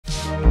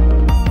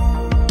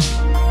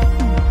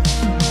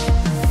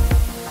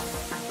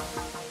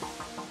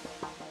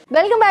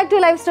Welcome back to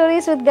Life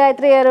Stories with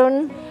Gayathri Arun.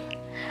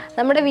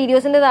 നമ്മുടെ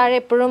വീഡിയോസിൻ്റെ താഴെ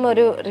എപ്പോഴും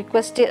ഒരു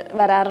റിക്വസ്റ്റ്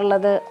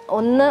വരാറുള്ളത്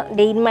ഒന്ന്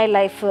ഡേ ഇൻ മൈ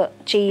ലൈഫ്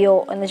ചെയ്യോ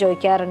എന്ന്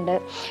ചോദിക്കാറുണ്ട്.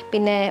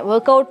 പിന്നെ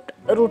വർക്കൗട്ട്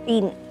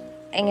റുട്ടീൻ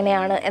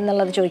എങ്ങനെയാണ്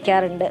എന്നുള്ളത്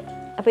ചോദിക്കാറുണ്ട്.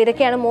 അപ്പോൾ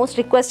ഇതൊക്കെയാണ് മോസ്റ്റ്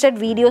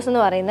റിക്വസ്റ്റഡ് വീഡിയോസ്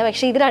എന്ന് പറയുന്നത്.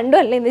 പക്ഷേ ഇത് രണ്ടും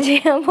അല്ല ഇന്ന്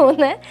ചെയ്യാൻ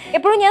പോകുന്നത്.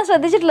 എപ്പോഴും ഞാൻ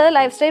ശ്രദ്ധിച്ചിട്ടുള്ളത്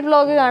ലൈഫ് സ്റ്റൈൽ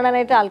വ്ളോഗ്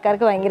കാണാനായിട്ട്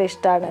ആൾക്കാർക്ക് ഭയങ്കര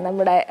ഇഷ്ടമാണ്,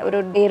 നമ്മുടെ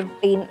ഒരു ഡേ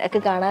റുട്ടീൻ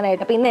ഒക്കെ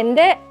കാണാനായിട്ട്. അപ്പോൾ ഇന്ന്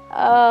എൻ്റെ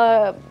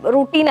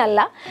റുട്ടീനല്ല,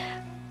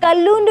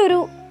 കല്ലൂൻ്റെ ഒരു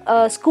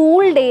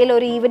സ്കൂൾ ഡേയിൽ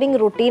ഒരു ഈവനിങ്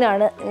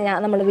റുട്ടീനാണ്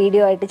നമ്മൾ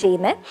വീഡിയോ ആയിട്ട്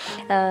ചെയ്യുന്നത്.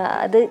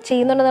 അത്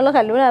ചെയ്യുന്നുണ്ടെന്നുള്ള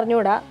കല്ലൂന്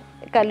അറിഞ്ഞുകൂടാ.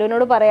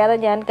 കല്ലൂനോട് പറയാതെ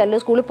ഞാൻ കല്ലു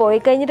സ്കൂളിൽ പോയി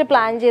കഴിഞ്ഞിട്ട്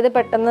പ്ലാൻ ചെയ്ത്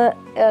പെട്ടെന്ന്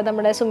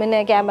നമ്മുടെ സുമിനെ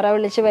ക്യാമറ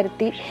വിളിച്ച്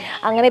വരുത്തി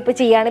അങ്ങനെ ഇപ്പോൾ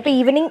ചെയ്യുകയാണ്. ഇപ്പോൾ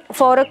ഈവനിങ്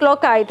 4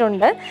 o'clock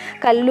ആയിട്ടുണ്ട്.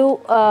 കല്ലു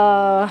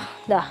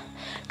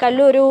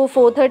ഒരു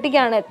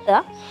 4:30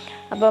 എത്തുക.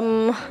 അപ്പം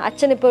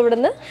അച്ഛനിപ്പോൾ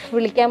ഇവിടുന്ന്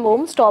വിളിക്കാൻ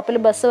പോകും. സ്റ്റോപ്പിൽ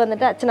ബസ്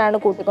വന്നിട്ട് അച്ഛനാണ്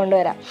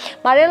കൂട്ടിക്കൊണ്ടുവരാം.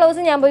 മഴയുള്ള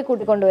ദിവസം ഞാൻ പോയി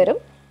കൂട്ടിക്കൊണ്ടുവരും.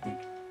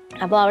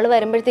 അപ്പോൾ അവൾ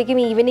വരുമ്പോഴത്തേക്കും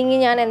ഈവനിങ്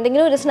ഞാൻ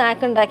എന്തെങ്കിലും ഒരു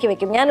സ്നാക്ക് ഉണ്ടാക്കി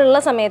വെക്കും. ഞാനുള്ള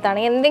സമയത്താണ്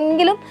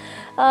എന്തെങ്കിലും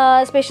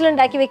സ്പെഷ്യൽ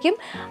ഉണ്ടാക്കി വെക്കും.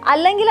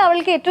 അല്ലെങ്കിൽ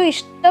അവൾക്ക് ഏറ്റവും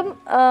ഇഷ്ടം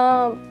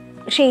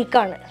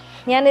ഷെയ്ക്കാണ്.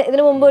 ഞാൻ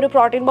ഇതിനു മുമ്പ് ഒരു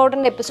പ്രോട്ടീൻ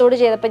പൗഡറിൻ്റെ എപ്പിസോഡ്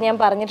ചെയ്തപ്പോൾ ഞാൻ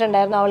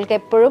പറഞ്ഞിട്ടുണ്ടായിരുന്നു അവൾക്ക്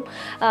എപ്പോഴും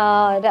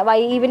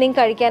ഈവനിങ്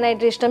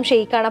കഴിക്കാനായിട്ട് ഇഷ്ടം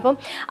ഷെയ്ക്കാണ്. അപ്പം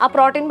ആ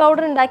പ്രോട്ടീൻ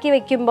പൗഡർ ഉണ്ടാക്കി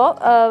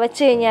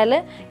വെച്ച് കഴിഞ്ഞാൽ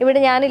ഇവിടെ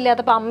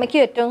ഞാനില്ലാത്തപ്പോൾ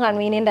അമ്മയ്ക്കും ഏറ്റവും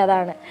കൺവീനിയൻ്റ്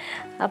അതാണ്.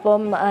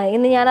 അപ്പം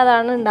ഇന്ന്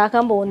ഞാനതാണ്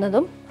ഉണ്ടാക്കാൻ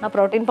പോകുന്നതും. ആ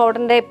പ്രോട്ടീൻ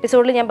പൗഡറിൻ്റെ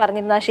എപ്പിസോഡിൽ ഞാൻ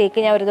പറഞ്ഞിരുന്നു ആ ഷേക്ക്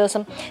ഞാൻ ഒരു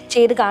ദിവസം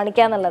ചെയ്ത്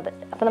കാണിക്കാമെന്നുള്ളത്.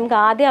 അപ്പോൾ നമുക്ക്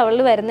ആദ്യം അവൾ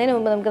വരുന്നതിന്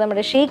മുമ്പ് നമുക്ക്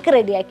നമ്മുടെ ഷേക്ക്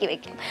റെഡിയാക്കി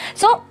വെക്കാം.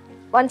 So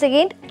once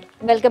again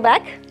welcome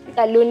back.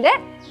 കല്ലൂൻ്റെ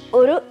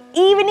ഒരു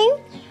ഈവനിങ്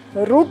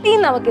റുട്ടീൻ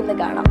നമുക്കിന്ന്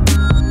കാണാം.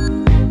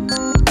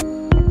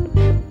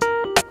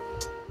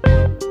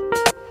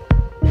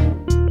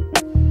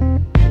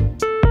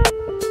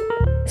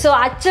 സോ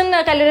അച്ഛൻ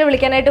കല്ലൂരെ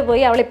വിളിക്കാനായിട്ട്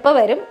പോയി. അവളിപ്പോൾ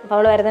വരും. അപ്പോൾ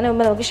അവൾ വരുന്നതിന്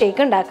മുമ്പ് നമുക്ക്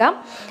ഷേക്ക് ഉണ്ടാക്കാം.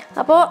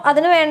 അപ്പോൾ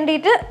അതിന്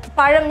വേണ്ടിയിട്ട്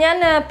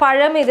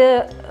പഴം ഇത്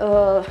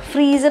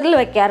ഫ്രീസറിൽ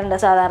വെക്കാറുണ്ട്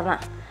സാധാരണ.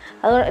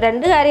 അത്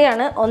 2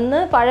 കാര്യമാണ്. ഒന്ന്,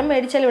 പഴം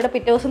മേടിച്ചാൽ ഇവിടെ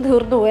പിറ്റേ ദിവസം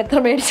തീർന്നു പോകും. എത്ര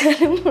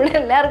മേടിച്ചാലും ഇവിടെ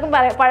എല്ലാവർക്കും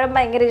പഴം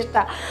ഭയങ്കര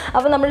ഇഷ്ടമാണ്.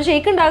 അപ്പോൾ നമ്മൾ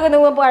ഷേക്ക്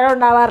ഉണ്ടാക്കുന്ന പഴം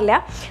ഉണ്ടാവാറില്ല.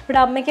 ഇവിടെ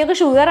അമ്മയ്ക്കൊക്കെ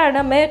ഷുഗറാണ്.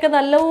 അമ്മയൊക്കെ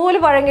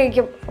നല്ലപോലെ പഴം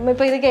കഴിക്കും. അമ്മ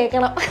ഇപ്പോൾ ഇത്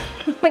കേൾക്കണം.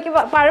 അമ്മയ്ക്ക്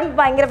പഴം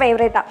ഭയങ്കര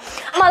ഫേവറേറ്റാണ്.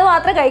 അമ്മ അത്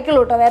മാത്രമേ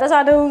കഴിക്കുള്ളൂ കേട്ടോ, വേറെ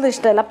സാധനമൊന്നും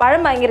ഇഷ്ടമല്ല.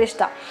 പഴം ഭയങ്കര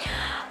ഇഷ്ടമാണ്.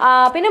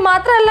 പിന്നെ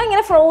മാത്രമല്ല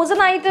ഇങ്ങനെ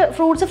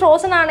ഫ്രൂട്ട്സ്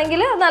ഫ്രോസൺ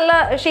ആണെങ്കിൽ നല്ല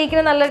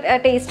ഷേക്കിന് നല്ല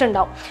ടേസ്റ്റ്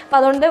ഉണ്ടാവും. അപ്പോൾ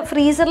അതുകൊണ്ട്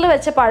ഫ്രീസറിൽ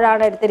വെച്ച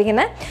പഴമാണ്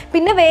എടുത്തിരിക്കുന്നത്.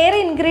 പിന്നെ വേറെ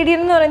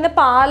ഇൻഗ്രീഡിയൻ്റ് എന്ന് പറയുന്നത്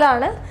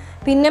പാലാണ്.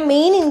 പിന്നെ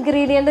മെയിൻ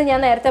ഇൻഗ്രീഡിയൻറ്റ് ഞാൻ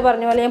നേരത്തെ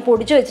പറഞ്ഞ പോലെ ഞാൻ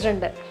പൊടിച്ചു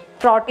വെച്ചിട്ടുണ്ട്,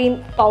 പ്രോട്ടീൻ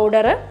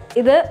പൗഡർ.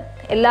 ഇത്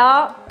എല്ലാ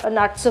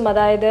നട്ട്സും,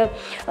 അതായത്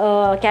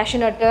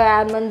കാഷ്യൂനട്ട്,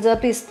 ആൽമണ്ട്സ്,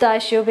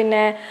 പിസ്താഷ്യൂ,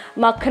 പിന്നെ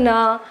makhana,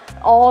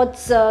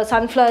 oats,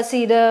 sunflower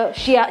seed,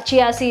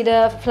 chia seed,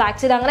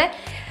 flax seed, അങ്ങനെ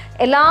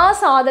എല്ലാ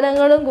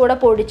സാധനങ്ങളും കൂടെ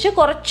പൊടിച്ച്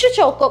കുറച്ച്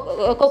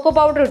കൊക്കോ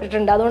പൗഡർ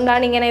ഇട്ടിട്ടുണ്ട്.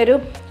 അതുകൊണ്ടാണ് ഇങ്ങനെ ഒരു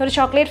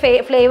ചോക്ലേറ്റ്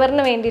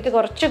ഫ്ലേവറിന് വേണ്ടിയിട്ട്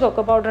കുറച്ച്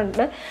കൊക്കോ പൗഡർ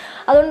ഉണ്ട്.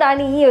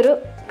 അതുകൊണ്ടാണ് ഈ ഒരു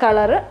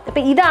കളറ്.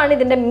 അപ്പോൾ ഇതാണ്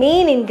ഇതിൻ്റെ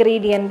മെയിൻ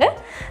ഇൻഗ്രീഡിയൻറ്റ്.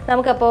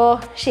 നമുക്കപ്പോൾ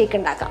ഷേക്ക്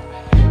ഉണ്ടാക്കാം.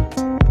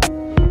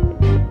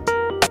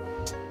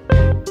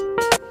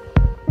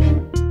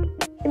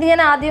 ഇത്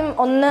ഞാൻ ആദ്യം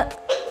ഒന്ന്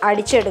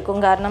അടിച്ചെടുക്കും,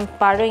 കാരണം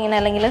പഴം ഇങ്ങനെ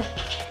അല്ലെങ്കിൽ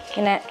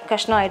ഇങ്ങനെ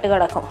കഷ്ണമായിട്ട്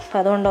കിടക്കും. അപ്പോൾ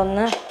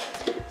അതുകൊണ്ടൊന്ന്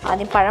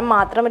ആദ്യം പഴം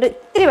മാത്രം ഒരു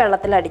ഇത്തിരി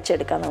വെള്ളത്തിൽ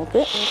അടിച്ചെടുക്കാം. നമുക്ക്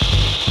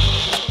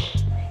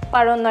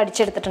പഴം ഒന്ന്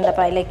അടിച്ചെടുത്തിട്ടുണ്ട്.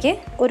 അപ്പോൾ അതിലേക്ക്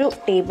 1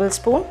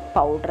 tablespoon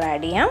പൗഡർ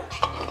ആഡ് ചെയ്യാം.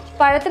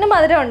 പഴത്തിന്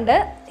മധുരമുണ്ട്.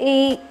 ഈ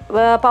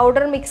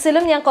പൗഡർ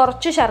മിക്സിലും ഞാൻ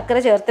കുറച്ച് ശർക്കര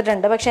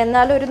ചേർത്തിട്ടുണ്ട്. പക്ഷെ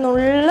എന്നാലും ഒരു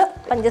നുള്ള്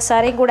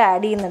പഞ്ചസാരയും കൂടെ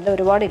ആഡ് ചെയ്യുന്നുണ്ട്,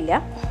 ഒരുപാടില്ല.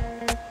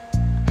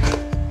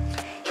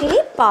 ഇനി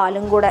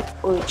പാലും കൂടെ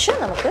ഒഴിച്ച്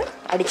നമുക്ക്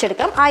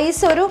അടിച്ചെടുക്കാം.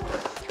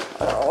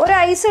 ഒരു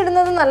ഐസ്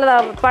ഇടുന്നത്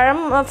നല്ലതാണ്. പഴം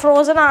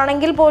ഫ്രോസൺ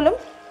ആണെങ്കിൽ പോലും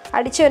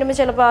അടിച്ച് വരുമ്പോൾ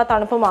ചിലപ്പോൾ ആ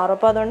തണുപ്പ് മാറും.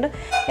 അപ്പോൾ അതുകൊണ്ട്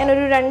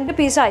ഞാനൊരു 2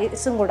 പീസ്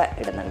ഐസും കൂടെ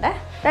ഇടുന്നുണ്ട്,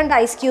 2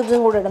 ഐസ് ക്യൂബ്സും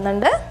കൂടെ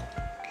ഇടുന്നുണ്ട്.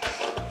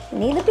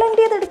 ഇനി ഇത് ബ്ലെൻഡ്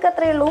ചെയ്തെടുക്കുക,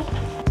 അത്രയേ ഉള്ളൂ.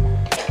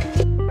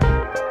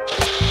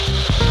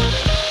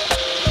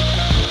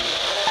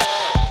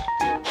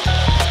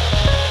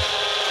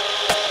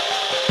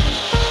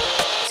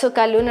 സോ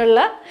കല്ലൂനുള്ള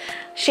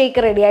ഷേക്ക്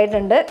റെഡി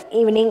ആയിട്ടുണ്ട്,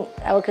 ഈവനിങ്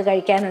അവൾക്ക്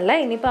കഴിക്കാനുള്ള.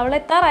 ഇനിയിപ്പോൾ അവൾ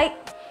എത്താറായി.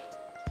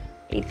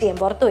 വെയിറ്റ് ചെയ്യാം,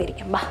 പുറത്ത്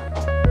പോയിരിക്കാം. ബാ.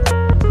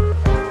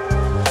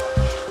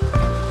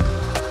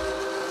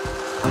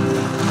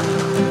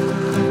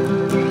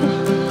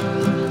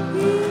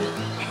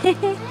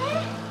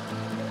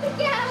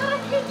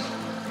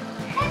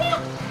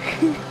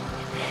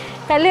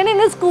 കല്ലൂനെ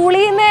ഇന്ന്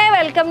സ്കൂളിൽ നിന്ന്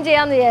വെൽക്കം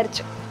ചെയ്യാമെന്ന്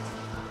വിചാരിച്ചു.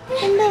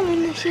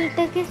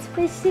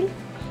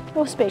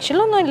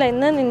 സ്പെഷ്യലൊന്നുമില്ല.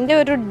 ഇന്ന് നിൻ്റെ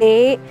ഒരു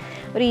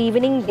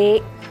ഈവനിങ് ഡേ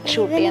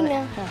ഷൂട്ട് ചെയ്യാൻ.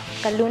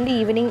 കല്ലൂൻ്റെ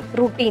ഈവനിങ്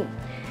റുട്ടീൻ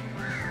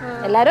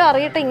എല്ലാവരും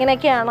അറിയട്ടെ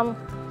ഇങ്ങനെയൊക്കെയാണ്.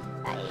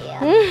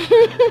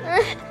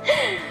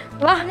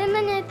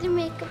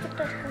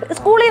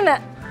 സ്കൂളിൽ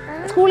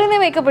നിന്ന്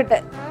മേക്കപ്പ് ഇട്ട്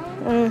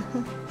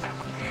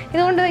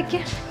ഇതുകൊണ്ട് വയ്ക്ക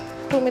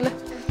റൂമിൽ.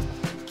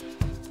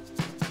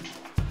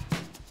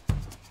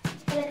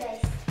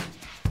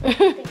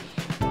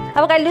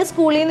 അപ്പോൾ കല്ലു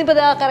സ്കൂളിൽ നിന്ന് ഇപ്പോൾ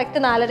കറക്റ്റ്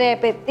 4:30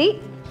 ആയപ്പോൾ എത്തി.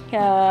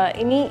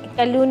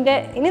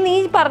 ഇനി നീ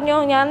പറഞ്ഞോ,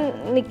 ഞാൻ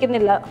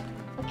നിൽക്കുന്നില്ല.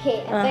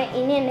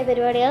 ഇനി എന്റെ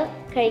പരിപാടികൾ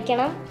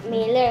കഴിക്കണം,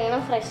 മേല്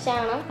കഴുകണം, ഫ്രഷ്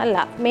ആവണം. അല്ല,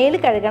 മേല്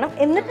കഴുകണം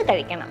എന്നിട്ട്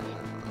കഴിക്കണം.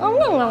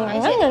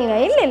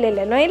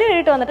 ഇല്ല, മേല്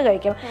കഴുകിട്ട് വന്നിട്ട്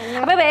കഴിക്കും.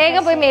 അപ്പോൾ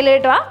വേഗം പോയി മേല്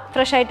കഴുകിട്ട് വാ,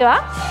 ഫ്രഷ് ആയിട്ട് വാ.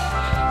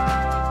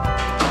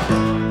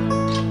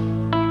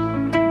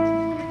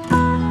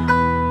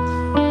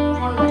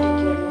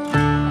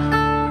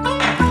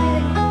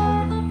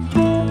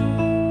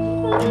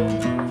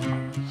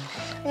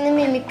 ഇന്ന്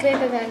മിമിക്രി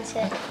ഒക്കെ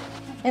കാണിച്ചേ.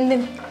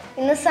 എന്തിന്?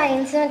 ഇന്ന്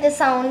സയൻസ് മറ്റേ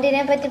സൗണ്ടിനെ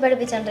പറ്റി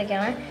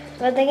പഠിപ്പിച്ചോണ്ടിരിക്കുകയാണ്.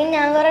 അപ്പോഴത്തേക്കും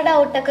ഞാൻ കുറെ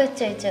ഡൗട്ടൊക്കെ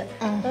ചോദിച്ചു.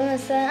 അപ്പൊ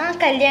miss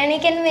Kalyani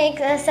can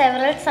make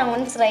several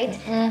sounds right.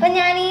 അപ്പൊ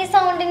ഞാൻ ഈ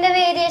സൗണ്ടിന്റെ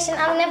വേരിയേഷൻ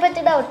അതിനെ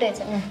പറ്റി ഡൗട്ട്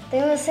ചോദിച്ചു.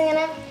 അപ്പൊ മിസ്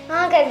ഇങ്ങനെ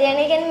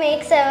Kalyani can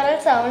make several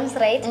sounds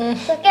right,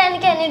 so can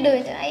do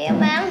it. അയ്യോ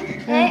മാം,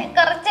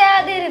 കുറച്ച്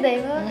ആദ്യം ഒരു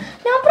ഇതായിരുന്നു.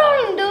 No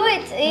problem, do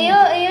it.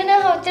 You know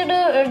how to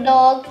do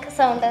dog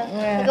sound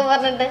ഒക്കെ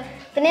പറഞ്ഞിട്ട്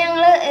പിന്നെ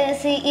ഞങ്ങള്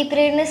ഈ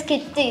പീരീഡിന്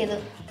സ്കിറ്റ് ചെയ്തു.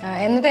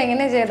 എന്നിട്ട്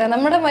എങ്ങനെയാ ചെയ്തത്?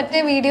 നമ്മുടെ മറ്റേ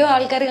വീഡിയോ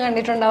ആൾക്കാർ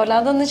കണ്ടിട്ടുണ്ടാവില്ല,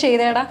 അതൊന്ന്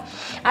ചെയ്തേടാ.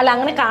 അല്ല,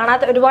 അങ്ങനെ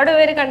കാണാത്ത ഒരുപാട്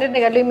പേര് കണ്ടിട്ടുണ്ട്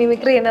കല്ലു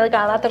മിമിക്രി ചെയ്യുന്നത്.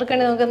 കാണാത്തവർക്ക്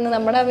നമുക്കൊന്ന്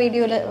നമ്മുടെ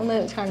വീഡിയോയിൽ ഒന്ന്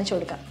കാണിച്ചു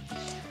കൊടുക്കാം.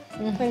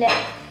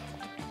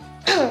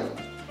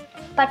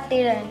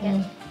 പട്ടിയുടെ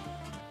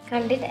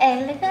കണ്ടിട്ട്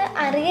അയാളൊക്കെ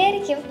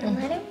അറിയായിരിക്കും.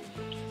 എന്നാലും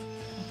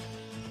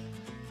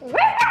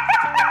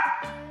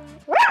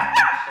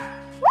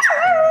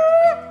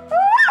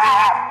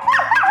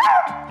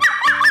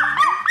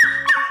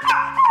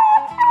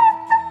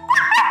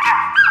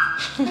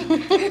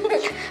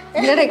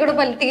ഇതിന്റെ കൂടെ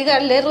പലത്തേക്ക്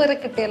കല്ലേറ് വരെ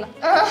കിട്ടിയല്ല.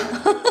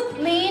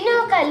 മീനോ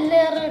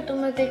കല്ലേറ്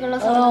കിട്ടുമ്പോഴത്തേക്കുള്ള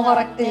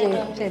കറക്റ്റ്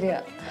ചെയ്യും. ശരിയാ.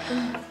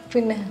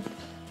 പിന്നെ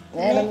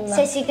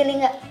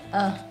ശശികലിംഗ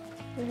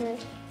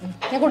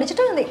ഞാൻ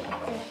കുടിച്ചിട്ട് മതി.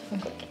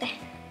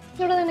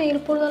 ഇവിടെ തന്നെ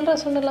ഇപ്പോൾ നല്ല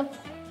രസമുണ്ടല്ലോ.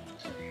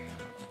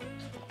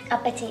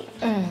 അപ്പച്ചി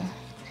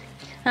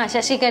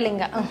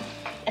ശശികലിംഗ.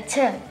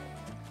 അച്ഛാ,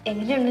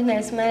 എങ്ങനെയുണ്ട്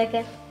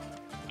നഴ്സുമാരൊക്കെ?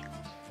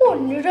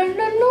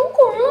 1-2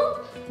 കൊള്ളാം.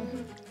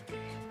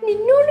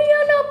 നിന്നോട്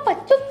ഞാൻ ആ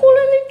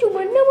പച്ചക്കുളത്തിൽ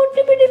ചുമന്ന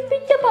മുട്ടി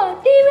പിടിപ്പിച്ച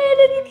പാർട്ടി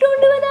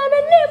വേദനിട്ടോണ്ട്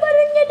വരാനല്ലേ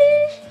പറഞ്ഞത്?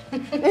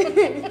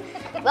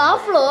 ആ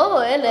ഫ്ലോ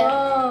പോയല്ലേ.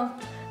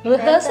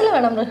 റിഹേഴ്സൽ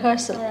വേണം,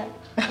 റിഹേഴ്സൽ.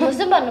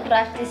 പറഞ്ഞു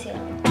പ്രാക്ടീസ്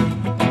ചെയ്യാം.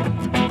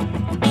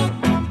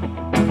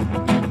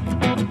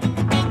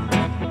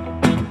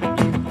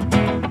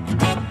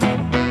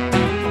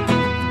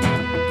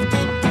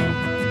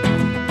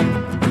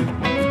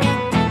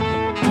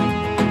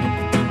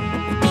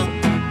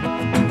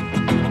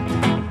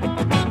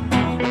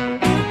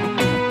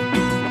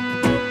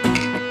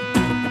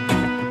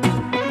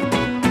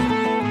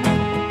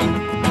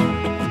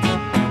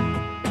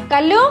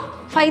 കല്ലു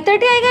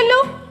 5:30 ആയി. കല്ലു,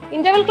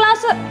 interval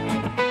class.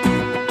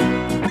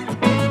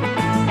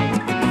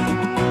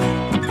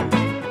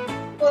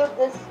 For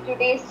this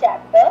today's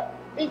chapter,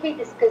 we'll be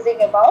discussing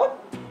about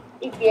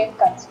Indian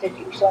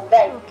Constitution,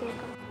 right? Okay.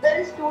 There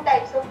is 2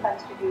 types of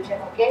constitution,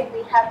 okay?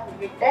 We have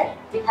written,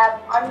 we have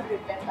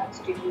unwritten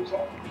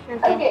constitution.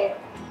 Okay.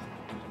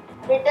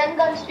 Written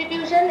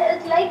constitution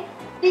is like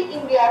the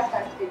India's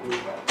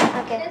constitution.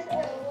 Okay.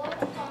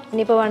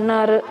 ഇനിയിപ്പോൾ 1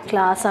 hour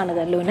class ആണ്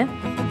കല്ലുവിന്.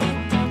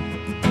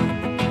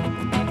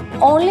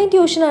 Online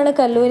ട്യൂഷനാണ്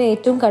കല്ലുവിന്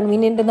ഏറ്റവും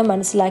convenient എന്ന്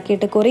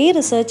മനസ്സിലാക്കിയിട്ട് കുറേ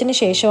റിസർച്ചിന്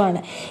ശേഷമാണ്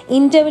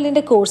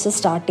ഇൻ്റർവെല്ലിൻ്റെ course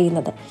start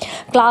ചെയ്യുന്നത്.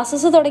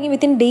 Classes തുടങ്ങി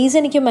within days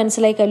എനിക്ക്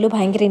മനസ്സിലായി കല്ലു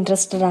ഭയങ്കര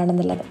ഇൻട്രസ്റ്റഡ്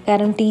ആണെന്നുള്ളത്.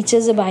 കാരണം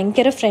ടീച്ചേഴ്സ്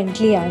ഭയങ്കര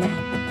ഫ്രണ്ട്ലി ആണ്.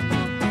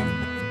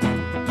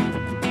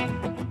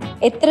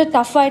 എത്ര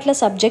ടഫായിട്ടുള്ള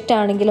സബ്ജക്റ്റ്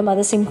ആണെങ്കിലും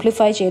അത്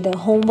സിംപ്ലിഫൈ ചെയ്ത്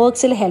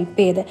ഹോംവർക്സിൽ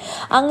ഹെൽപ്പ് ചെയ്ത്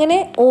അങ്ങനെ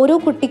ഓരോ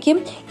കുട്ടിക്കും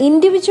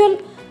ഇൻഡിവിജ്വൽ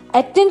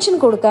അറ്റൻഷൻ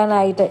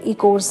കൊടുക്കാനായിട്ട് ഈ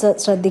കോഴ്സ്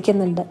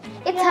ശ്രദ്ധിക്കുന്നുണ്ട്.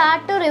 It's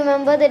hard to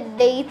remember the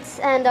dates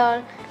and all,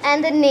 and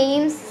the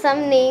names. Some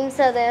names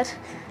are there.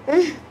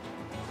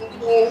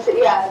 Names,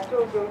 yeah,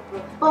 true.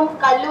 From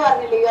Kallu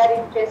പറഞ്ഞില്ലേ, you are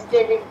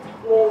interested in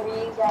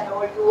movies and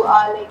all, you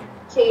are like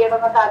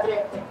ചെയ്യണമെന്നൊക്കെ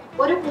ആഗ്രഹമുണ്ട്.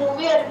 ഒരു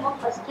movie വരുമ്പോൾ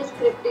first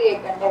script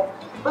കേൾക്കണ്ടേ?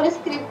 ഒരു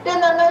script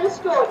എന്ന് പറഞ്ഞ ഒരു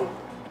story,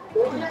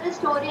 ഒരു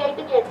സ്റ്റോറി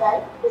ആയിട്ട് കേട്ടാൽ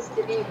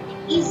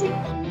ഈസി.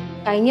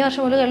 കഴിഞ്ഞ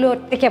വർഷം മുതൽ കല്ലു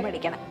ഒറ്റയ്ക്കാണ്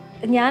പഠിക്കണം.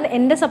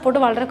 എൻ്റെ സപ്പോർട്ട്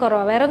വളരെ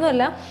കുറവാണ്. വേറെ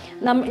ഒന്നുമല്ല,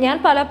 ഞാൻ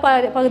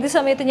പകുതി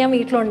സമയത്ത് ഞാൻ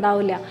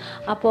വീട്ടിലുണ്ടാവില്ല.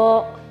 അപ്പോൾ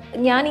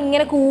ഞാൻ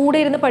ഇങ്ങനെ കൂടെ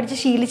ഇരുന്ന് പഠിച്ച്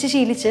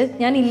ശീലിച്ച്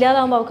ഞാൻ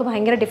ഇല്ലാതാകുമ്പോൾ അവൾക്ക്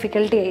ഭയങ്കര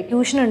ഡിഫിക്കൽട്ടി ആയി.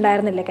 ട്യൂഷൻ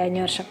ഉണ്ടായിരുന്നില്ല കഴിഞ്ഞ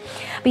വർഷം.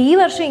 അപ്പോൾ ഈ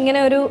വർഷം ഇങ്ങനെ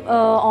ഒരു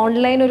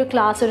ഓൺലൈൻ ഒരു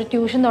ക്ലാസ്, ഒരു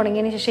ട്യൂഷൻ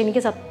തുടങ്ങിയതിന് ശേഷം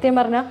എനിക്ക് സത്യം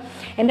പറഞ്ഞാൽ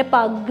എൻ്റെ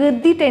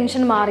പകുതി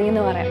ടെൻഷൻ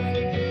മാറിയെന്ന് പറയാം.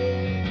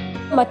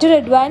 മറ്റൊരു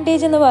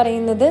അഡ്വാൻറ്റേജ് എന്ന്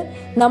പറയുന്നത്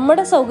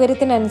നമ്മുടെ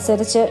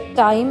സൗകര്യത്തിനനുസരിച്ച്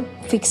ടൈം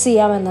ഫിക്സ്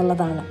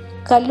ചെയ്യാമെന്നുള്ളതാണ്.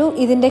 കല്ലു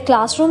ഇതിൻ്റെ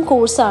ക്ലാസ് റൂം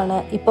കോഴ്സാണ്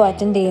ഇപ്പോൾ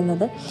അറ്റൻഡ്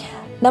ചെയ്യുന്നത്.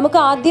 നമുക്ക്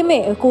ആദ്യമേ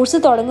കോഴ്സ്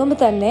തുടങ്ങുമ്പോൾ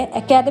തന്നെ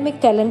അക്കാദമിക്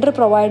കലണ്ടർ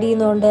പ്രൊവൈഡ്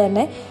ചെയ്യുന്നതുകൊണ്ട്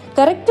തന്നെ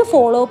കറക്റ്റ്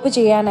ഫോളോ അപ്പ്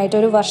ചെയ്യാനായിട്ട്,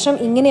 ഒരു വർഷം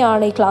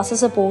ഇങ്ങനെയാണ് ഈ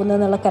ക്ലാസ്സസ്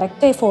പോകുന്നതെന്നുള്ള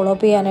കറക്റ്റായി ഫോളോ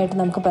അപ്പ് ചെയ്യാനായിട്ട്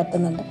നമുക്ക്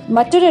പറ്റുന്നുണ്ട്.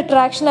 മറ്റൊരു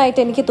അട്രാക്ഷനായിട്ട്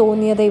എനിക്ക്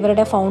തോന്നിയത്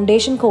ഇവരുടെ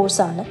ഫൗണ്ടേഷൻ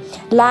കോഴ്സാണ്.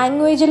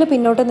 ലാംഗ്വേജിൽ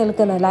പിന്നോട്ട്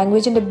നിൽക്കുന്ന,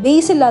 ലാംഗ്വേജിൻ്റെ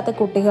ബേസ് ഇല്ലാത്ത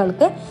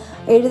കുട്ടികൾക്ക്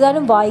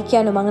എഴുതാനും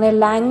വായിക്കാനും അങ്ങനെ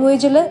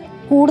ലാംഗ്വേജിൽ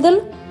കൂടുതൽ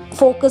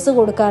ഫോക്കസ്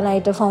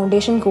കൊടുക്കാനായിട്ട്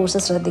ഫൗണ്ടേഷൻ കോഴ്സ്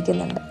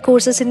ശ്രദ്ധിക്കുന്നുണ്ട്.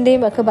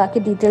 കോഴ്സസിൻ്റെയും ഒക്കെ ബാക്കി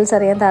ഡീറ്റെയിൽസ്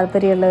അറിയാൻ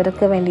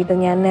താല്പര്യമുള്ളവർക്ക് വേണ്ടിയിട്ട്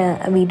ഞാൻ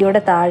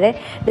വീഡിയോയുടെ താഴെ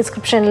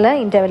ഡിസ്ക്രിപ്ഷനിൽ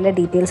ഇൻ്റർവെല്ലിലെ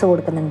details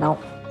കൊടുക്കുന്നുണ്ടാവും.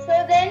 So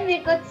then we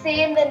could see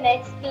in the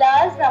next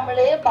class.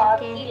 നമ്മള്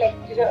ബാക്കി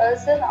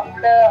lectures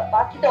നമ്മള്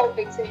ബാക്കി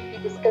topics will be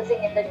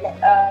discussing in the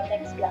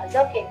next class.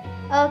 Okay.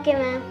 Okay,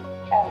 ma'am.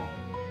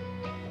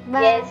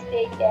 Bye. Yes,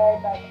 take care.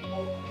 Bye.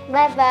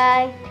 Bye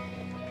bye.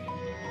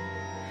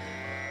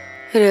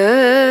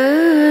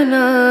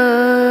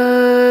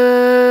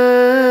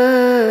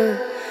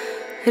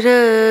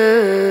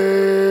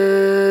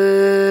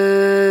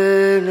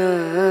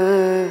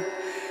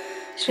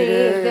 Shri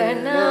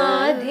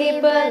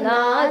गणाधिपनाथा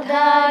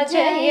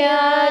जय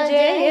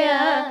जय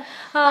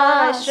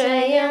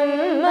आश्रयं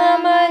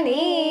मम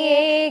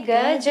नीये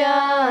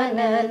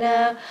गजानन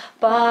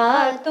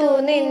पातु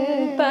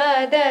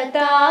निन्पदतारिल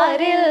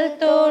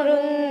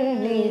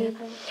तोरुन्नि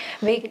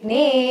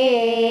विघ्नेश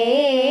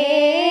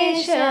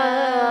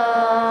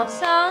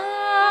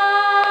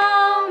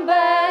साम्ब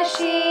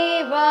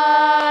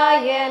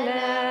शिवाय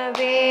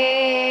नवे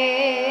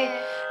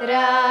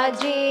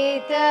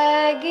राजितगिरि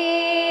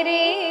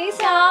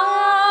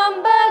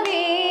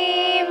साम्बवी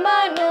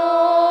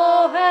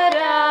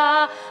मनोहरा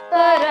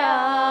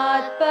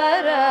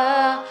परात्पर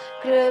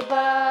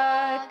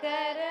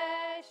कृपाकर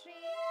श्री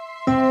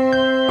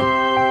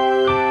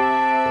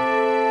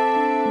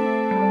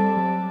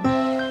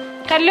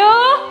कल्लू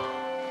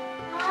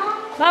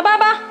വാ ബാ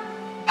ബാ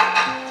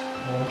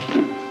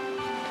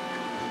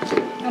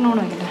അങ്ങോട്ട്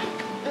നോക്കില്ല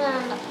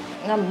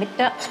നമ്മിറ്റ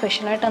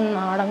സ്പെഷ്യലായിട്ട്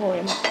നാടൻ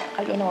കോഴിമുട്ട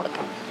കല്ലുവിന്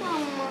കൊടുക്കാം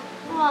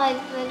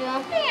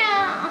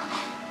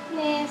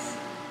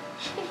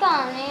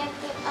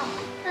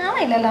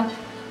ആണല്ലോ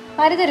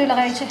ആര് തരൂല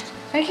കഴിച്ച്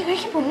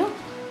കഴിക്ക് പൊന്നു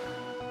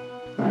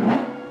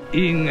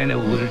ഇങ്ങനെ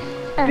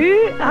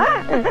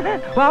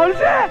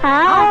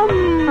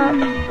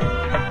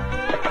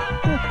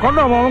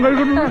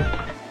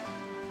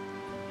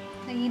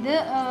ഇത്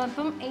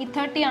ഇപ്പം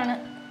 8:30 ആണ്.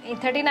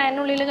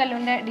 8:39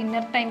 കല്ലുവിൻ്റെ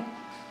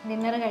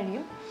ഡിന്നർ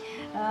കഴിയും.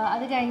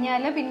 അത്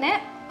കഴിഞ്ഞാൽ പിന്നെ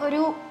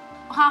ഒരു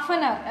ഹാഫ്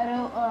ആൻ അവർ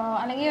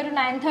അല്ലെങ്കിൽ ഒരു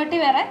 9:30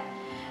 വരെ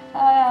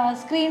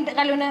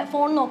കല്ലുവിന്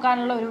ഫോൺ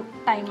നോക്കാനുള്ള ഒരു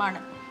ടൈമാണ്.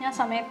 ഞാൻ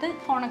സമയത്ത്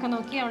ഫോണൊക്കെ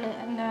നോക്കി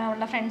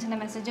അവളുടെ ഫ്രണ്ട്സിൻ്റെ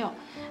മെസ്സേജോ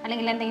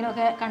അല്ലെങ്കിൽ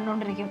എന്തെങ്കിലുമൊക്കെ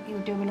കണ്ടുകൊണ്ടിരിക്കും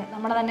യൂട്യൂബിൽ.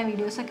 നമ്മുടെ തന്നെ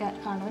വീഡിയോസൊക്കെ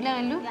കാണും അല്ലേ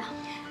കല്ലു?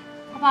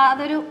 അപ്പോൾ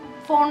അതൊരു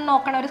ഫോൺ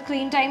നോക്കണ ഒരു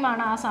സ്ക്രീൻ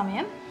ടൈമാണ് ആ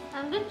സമയം.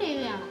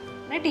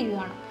 ടി വി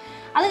കാണും.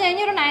 അത്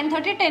കഴിഞ്ഞ് ഒരു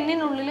 9:30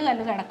 10-നുള്ളിൽ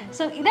കല്ലു കിടക്കും.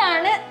 സോ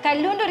ഇതാണ്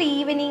കല്ലുവിൻ്റെ ഒരു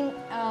ഈവനിങ്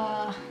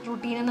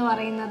റുട്ടീൻ എന്ന്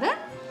പറയുന്നത്.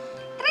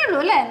 ഇത്രയേ ഉള്ളൂ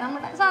അല്ലേ?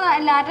 നമ്മുടെ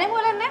എല്ലാവരുടെയും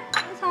പോലെ തന്നെ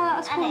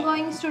സ്കൂൾ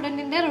ഗോയിങ്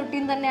സ്റ്റുഡൻറ്റിൻ്റെ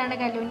റുട്ടീൻ തന്നെയാണ്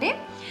കല്ലുവിൻ്റെ.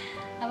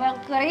 അപ്പോൾ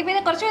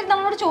കുറച്ച് പേര്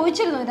നമ്മളോട്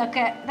ചോദിച്ചിരുന്നു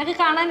ഇതൊക്കെ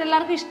കാണാൻ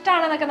എല്ലാവർക്കും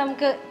ഇഷ്ടമാണെന്നൊക്കെ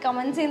നമുക്ക്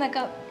കമൻസ്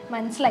നിന്നൊക്കെ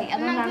മനസ്സിലായി.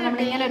 അതുകൊണ്ടാണ്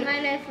നമ്മളിങ്ങനെ ഒരു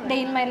ഡേ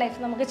ഇൻ മൈ ലൈഫ്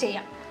നമുക്ക്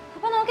ചെയ്യാം.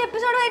 അപ്പോൾ നമുക്ക്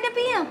എപ്പിസോഡ് വൈൻഡപ്പ്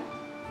ചെയ്യാം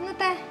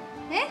ഇന്നത്തെ.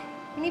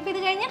 ഇനിയിപ്പോൾ ഇത്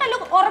കഴിഞ്ഞാൽ കല്ലു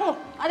ഉറങ്ങും,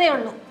 അതേ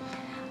ഉള്ളൂ.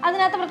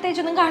 അതിനകത്ത്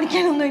പ്രത്യേകിച്ചൊന്നും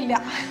കാണിക്കാനൊന്നുമില്ല.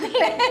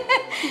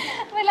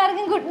 അപ്പോൾ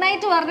എല്ലാവർക്കും ഗുഡ്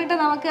നൈറ്റ് പറഞ്ഞിട്ട്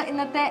നമുക്ക്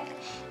ഇന്നത്തെ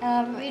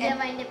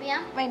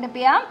വൈൻഡപ്പ്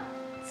ചെയ്യാം.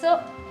 സോ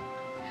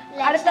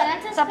അടുത്ത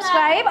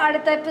സബ്സ്ക്രൈബ്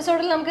അടുത്ത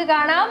എപ്പിസോഡിൽ നമുക്ക്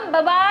കാണാം.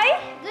 Bye bye.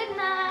 Good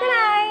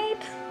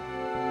night.